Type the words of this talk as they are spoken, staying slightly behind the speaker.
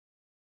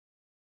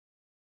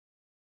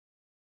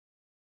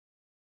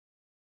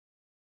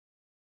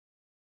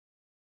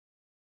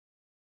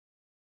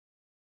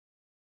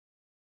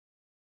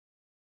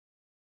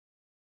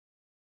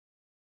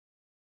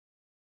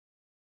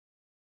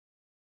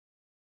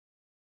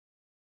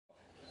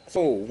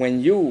So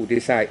when you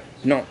decide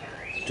not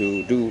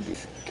to do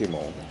this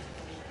chemo,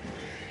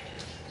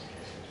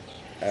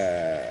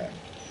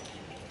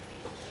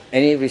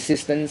 any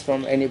resistance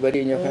from anybody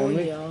in your Oh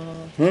family? yeah,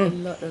 a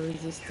lot of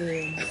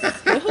resistance.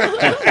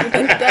 You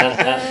can tell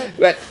that.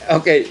 But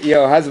okay,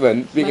 your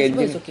husband. My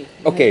husband is okay.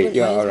 Okay, My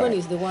yeah, all husband right.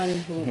 is the one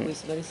who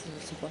is very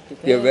supportive.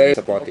 You're very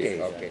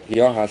supportive. Okay,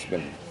 your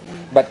husband.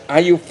 But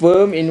are you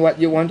firm in what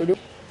you want to do?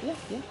 Yeah,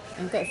 yeah.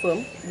 I'm quite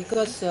firm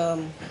because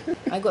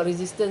I got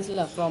resistance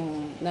lah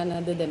from none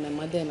other than my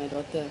mother and my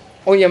daughter.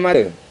 Oh, your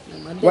mother.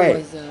 My mother Why?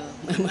 was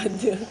my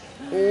mother.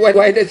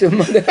 Why does your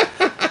mother?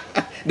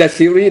 Does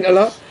she read a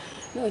lot?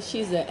 No,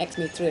 she's an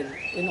ex-matron,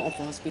 of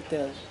a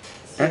hospital.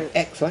 So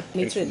Ex what?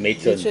 matron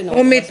of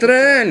Oh, a hospital.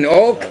 matron.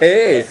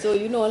 Okay. So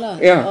you know lah,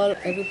 Yeah.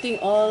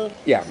 everything all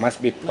Yeah,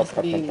 must be. must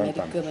be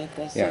medical.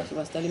 So Yeah. she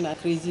was telling me I'm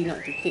crazy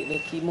not to take the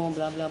chemo,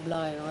 blah blah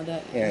blah, and all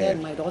that. Yeah, Then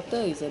yeah. my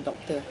daughter is a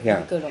doctor,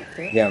 Yeah. medical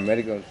doctor. Yeah,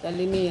 medical.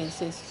 Telling me and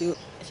says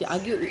she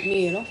argued with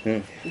me,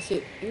 Hmm. She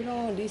said,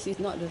 this is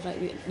not the right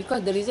way,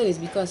 because the reason is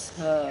because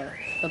her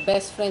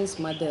best friend's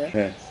mother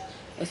Yeah.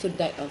 also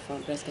died of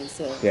breast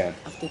cancer Yeah.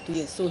 after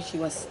 2 years. So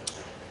she was,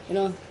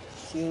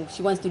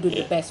 she wants to do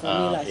the best for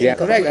me lah. She Yeah,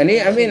 got correct. good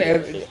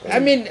I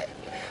mean,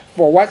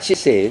 for what she's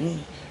saying,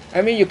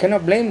 I mean, you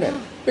cannot blame them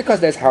because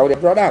that's how they're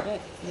brought up.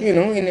 Right. You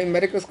know, in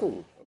medical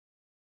school.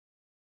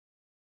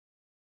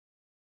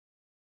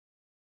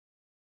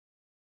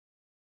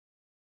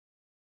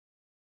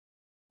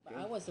 But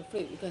I was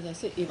afraid because I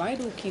said if I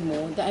do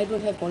chemo, then I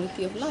don't have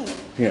quality of life.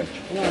 Yeah.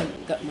 I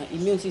got my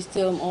immune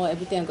system,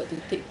 everything I got to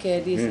take care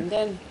of this, and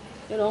then,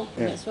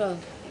 as well,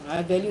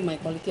 I value my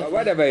quality of life.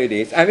 Whatever it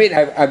is, I mean,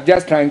 I'm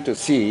just trying to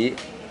see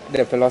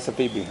the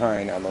philosophy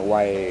behind. I mean,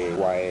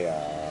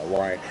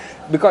 why?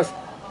 Because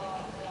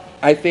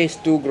I face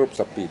two groups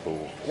of people.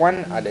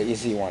 One are the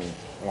easy one,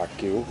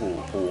 like you,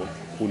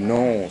 who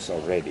knows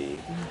already.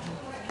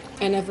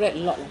 And I've read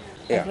a lot.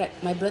 Yeah. I've read.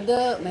 My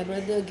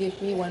brother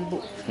gave me one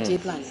book, J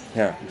Plan.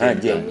 Yeah. He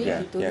told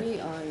me,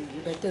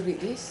 you better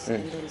read this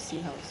and then see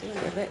how. So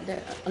I read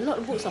that. A lot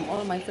of books from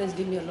all my friends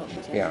give me a lot of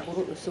books. Yeah. I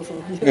borrowed also from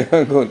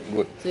them.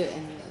 Good. So,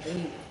 and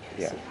then,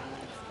 Yeah.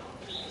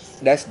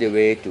 That's the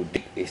way to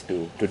dig, is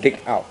to dig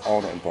out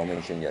all the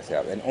information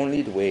yourself, and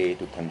only the way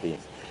to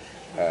convince.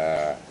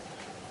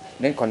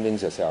 Then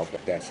convince yourself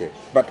that that's it.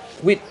 But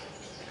with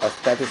a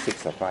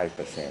statistics of 5%,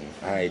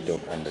 I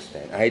don't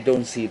understand. I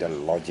don't see the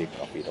logic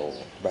of it all.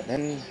 But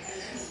then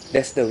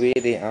that's the way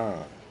they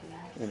are.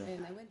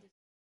 And I went to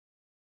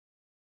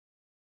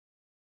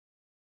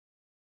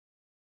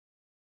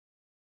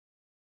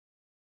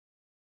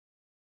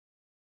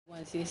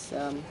one says,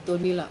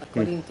 told me lah,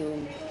 according to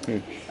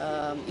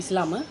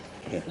Islam,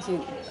 Yeah. you see,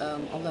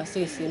 Allah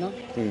says,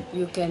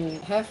 you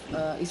can have,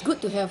 it's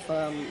good to have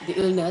the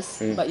illness,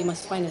 but you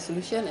must find a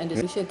solution, and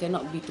the solution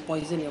cannot be to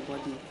poison your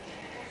body.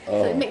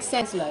 So it makes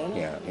sense lah,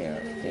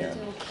 Yeah.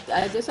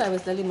 That's why I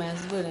was telling my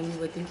husband, and we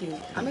were thinking,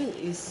 I mean,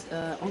 is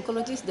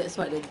oncologist, that's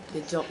what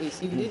the job is.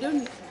 If they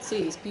don't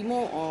say it's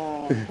chemo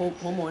or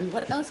hormone,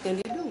 what else can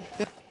they do?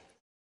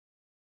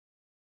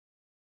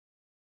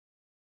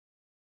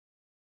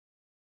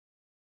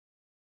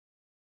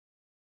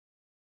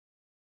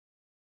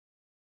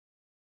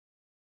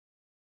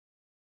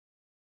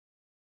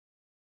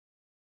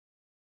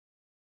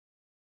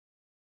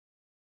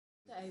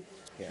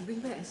 I bring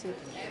back, I said,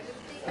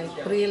 I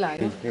pray lah,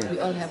 we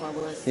all have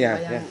our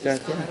sembahyang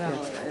istihara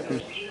or whatever.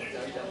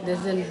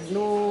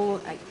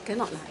 I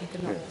cannot.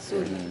 So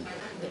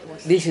that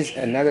was. This is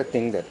another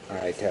thing that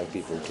I tell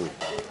people too.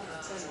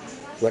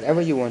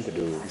 Whatever you want to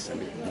do,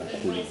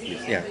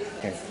 please. Yeah.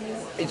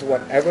 It's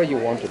whatever you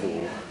want to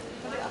do.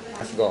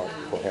 Ask God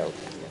for help,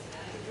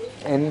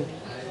 and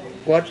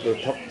God will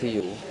talk to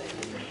you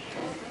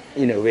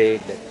in a way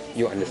that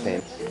you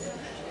understand.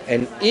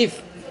 And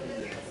if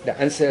the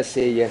answer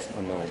say yes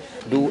or no,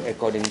 do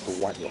according to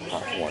what your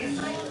heart wants.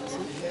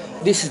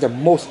 This is the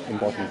most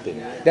important thing.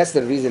 That's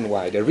the reason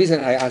why. The reason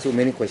I ask you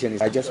many questions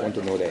is I just want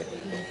to know that.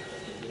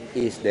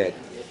 Is that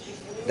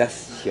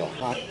does your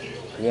heart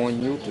want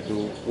you to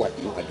do what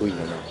you are doing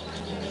or not?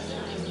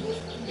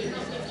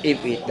 If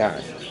it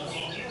does,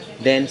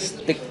 then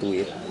stick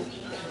to it.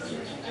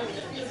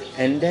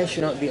 And there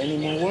should not be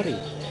any more worry.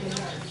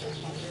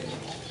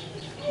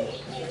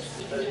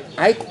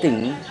 I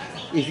think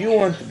if you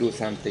want to do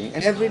something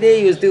and every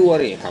day you still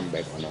worry, come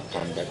back or not,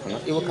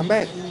 it will come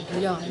back.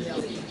 Yeah,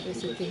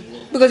 that's the thing.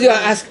 Because you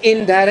are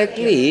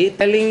indirectly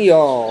telling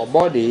your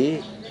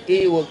body,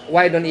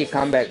 why don't it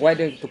come back? Why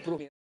don't you to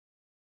prove it?